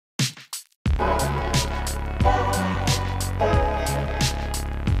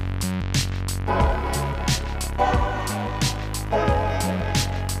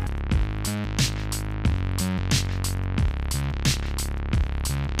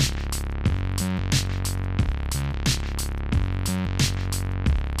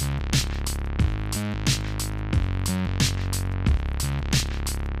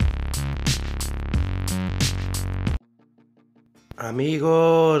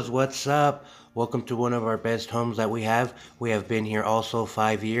Amigos, what's up? Welcome to one of our best homes that we have. We have been here also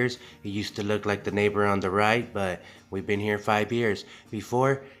 5 years. It used to look like the neighbor on the right, but we've been here 5 years.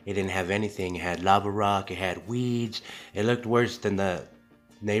 Before, it didn't have anything. It had lava rock, it had weeds. It looked worse than the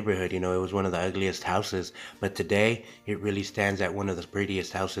neighborhood. It was one of the ugliest houses, but today it really stands at one of the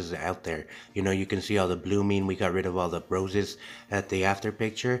prettiest houses out there. You can see all the blooming. We got rid of all the roses at the after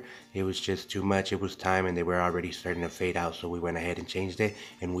picture. It was just too much. It was time, and they were already starting to fade out, so we went ahead and changed it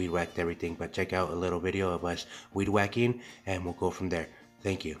and weed whacked everything. But check out a little video of us weed whacking, and we'll go from there.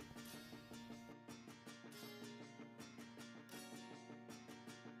 Thank you.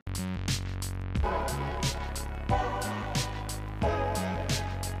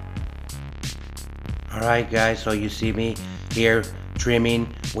 Alright guys, so you see me here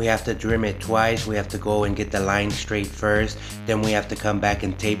trimming. We have to trim it twice. We have to go and get the line straight first, then we have to come back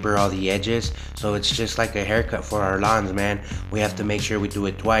and taper all the edges. So it's just like a haircut for our lawns, man. We have to make sure we do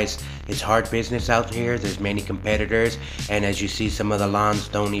it twice. It's hard business out here. There's many competitors, and as you see, some of the lawns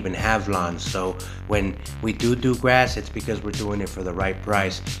don't even have lawns. So when we do grass, it's because we're doing it for the right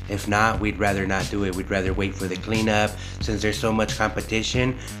price. If not, we'd rather not do it. We'd rather wait for the cleanup. Since there's so much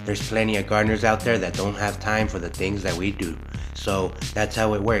competition, there's plenty of gardeners out there that don't have time for the things that we do. So that's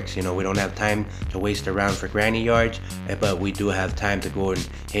how it works. We don't have time to waste around for granny yards, but we do have time to go and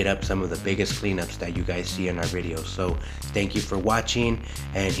hit up some of the biggest cleanups that you guys see in our videos. So thank you for watching,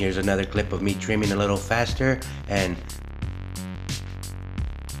 and here's another clip of me trimming a little faster. And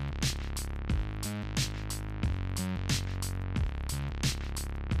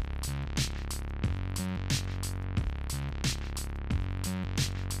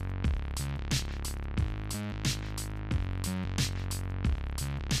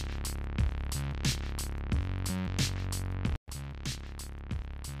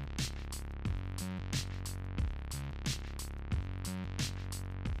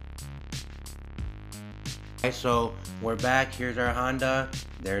so we're back. Here's our Honda,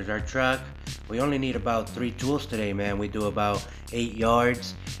 there's our truck. We only need about 3 tools today, man. We do about 8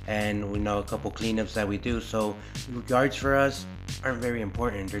 yards, and we know a couple cleanups that we do. So yards for us aren't very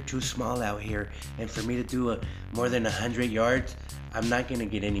important. They're too small out here, and for me to do more than 100 yards, I'm not gonna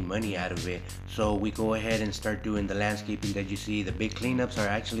get any money out of it. So we go ahead and start doing the landscaping that you see. The big cleanups are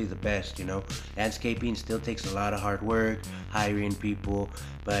actually the best. Landscaping still takes a lot of hard work, hiring people,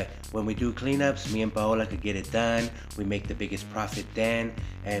 but when we do cleanups, me and Paola could get it done. We make the biggest profit then,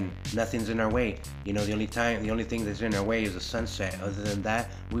 and nothing's in our way. The only thing that's in our way is the sunset. Other than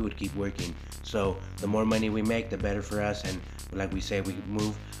that, we would keep working. So the more money we make, the better for us. And like we say, we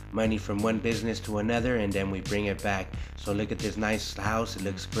move money from one business to another, and then we bring it back. So look at this nice house. It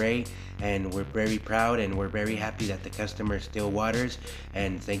looks great, and we're very proud, and we're very happy that the customer still waters.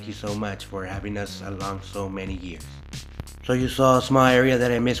 And thank you so much for having us along so many years. So you saw a small area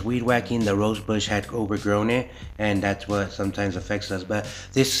that I missed weed whacking. The rose bush had overgrown it, and that's what sometimes affects us. But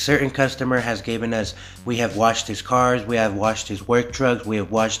this certain customer has given us, we have washed his cars, we have washed his work trucks, we have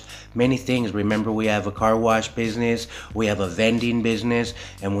washed many things. Remember, we have a car wash business, we have a vending business,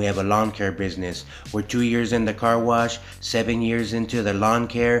 and we have a lawn care business. We're 2 years in the car wash, 7 years into the lawn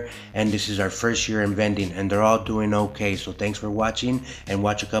care, and this is our first year in vending, and they're all doing okay. So thanks for watching, and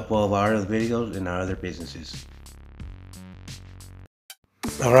watch a couple of our other videos in our other businesses.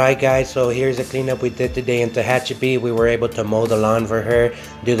 Alright guys, so here's a cleanup we did today in Tehachapi. We were able to mow the lawn for her,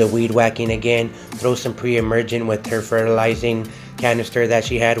 do the weed whacking again, throw some pre-emergent with her fertilizing canister that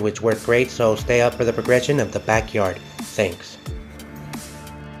she had, which worked great. So stay up for the progression of the backyard. Thanks.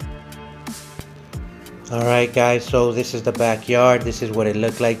 Alright guys, so this is the backyard. This is what it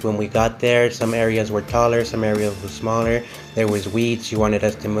looked like when we got there. Some areas were taller, some areas were smaller. There was weeds. She wanted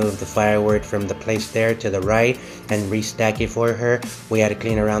us to move the firewood from the place there to the right and restack it for her. We had to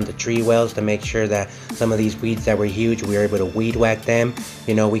clean around the tree wells to make sure that some of these weeds that were huge, we were able to weed whack them.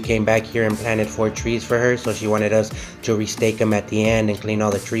 We came back here and planted 4 trees for her, so she wanted us to restake them at the end and clean all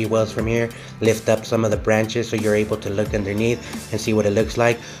the tree wells from here, lift up some of the branches so you're able to look underneath and see what it looks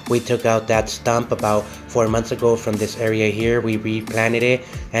like. We took out that stump about 4 months ago from this area here. We replanted it,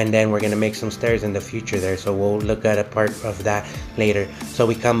 and then we're gonna make some stairs in the future there, so we'll look at a part of that later. So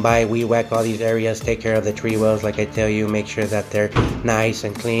we come by, we whack all these areas, take care of the tree wells like I tell you, make sure that they're nice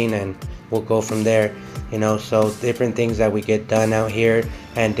and clean, and we'll go from there. So different things that we get done out here.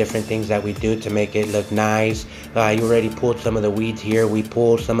 and different things that we do to make it look nice. You already pulled some of the weeds here. We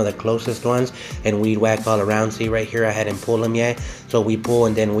pulled some of the closest ones and weed whack all around. See right here, I hadn't pulled them yet, so we pull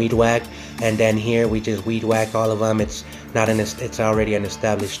and then weed whack, and then here we just weed whack all of them. It's already an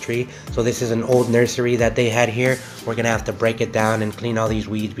established tree. So this is an old nursery that they had here. We're gonna have to break it down and clean all these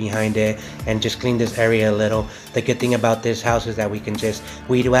weeds behind it and just clean this area a little. The good thing about this house is that we can just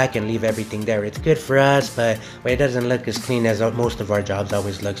weed whack and leave everything there. It's good for us, but it doesn't look as clean as most of our jobs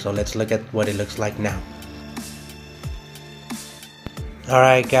always look. So let's look at what it looks like now.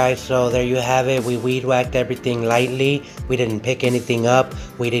 Alright guys, so there you have it. We weed whacked everything lightly. We didn't pick anything up.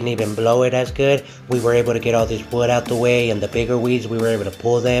 We didn't even blow it as good. We were able to get all this wood out the way, and the bigger weeds, we were able to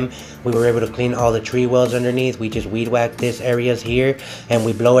pull them. We were able to clean all the tree wells underneath. We just weed whacked this areas here, and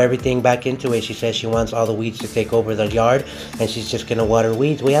we blow everything back into it. She says she wants all the weeds to take over the yard, and she's just gonna water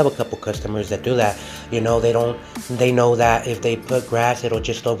weeds. We have a couple customers that do that. You know, they know that if they put grass, it'll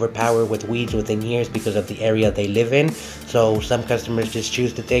just overpower with weeds within years because of the area they live in. So some customers just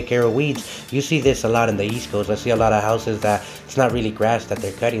choose to take care of weeds. You see this a lot in the East Coast. I see a lot of houses that it's not really grass that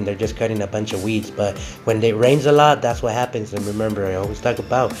they're cutting. They're just cutting a bunch of weeds. But when it rains a lot, that's what happens. And remember, I always talk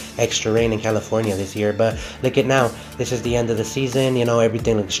about extra rain in California this year. But look at now. This is the end of the season. You know,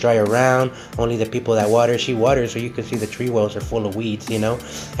 everything looks dry around. Only the people that water, she waters, so you can see the tree wells are full of weeds, you know.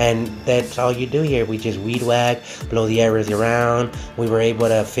 And that's all you do here. We just weed whack, blow the areas around. We were able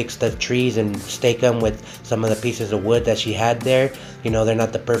to fix the trees and stake them with some of the pieces of wood that she had there. You know, they're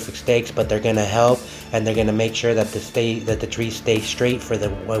not the perfect stakes, but they're gonna help, and they're gonna make sure that the trees stay straight for the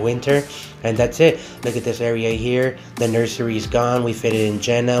winter. And that's it. Look at this area here. The nursery's gone. We fitted in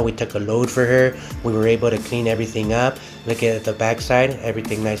Jenna. We took a load for her. We were able to clean everything up. Look at the backside,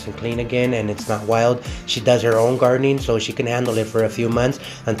 everything nice and clean again, and it's not wild. She does her own gardening, so she can handle it for a few months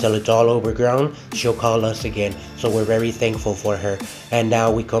until it's all overgrown. She'll call us again, so we're very thankful for her. And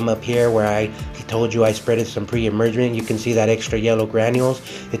now we come up here where I told you I spreaded some pre-emergent. You can see that extra yellow granules.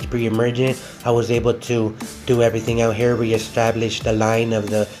 It's pre-emergent. I was able to do everything out here, reestablish the line of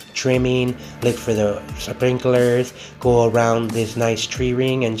the trimming, look for the sprinklers, go around this nice tree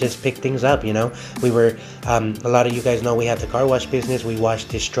ring, and just pick things up. You know, we were a lot of you guys know we have the car wash business. We washed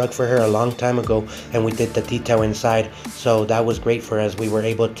this truck for her a long time ago, and we did the detail inside, so that was great for us. We were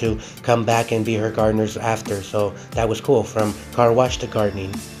able to come back and be her gardeners after, so that was cool, from car wash to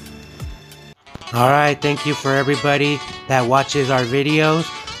gardening. Alright, thank you for everybody that watches our videos.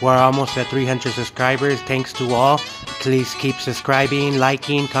 We're almost at 300 subscribers. Thanks to all. Please keep subscribing,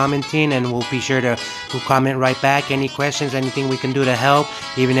 liking, commenting, and we'll be sure to comment right back. Any questions, anything we can do to help,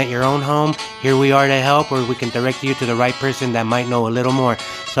 even at your own home, here we are to help, or we can direct you to the right person that might know a little more.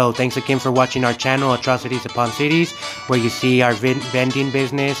 So thanks again for watching our channel, Atrocities upon Cities, where you see our vending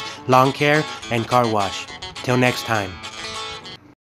business, lawn care, and car wash. Till next time.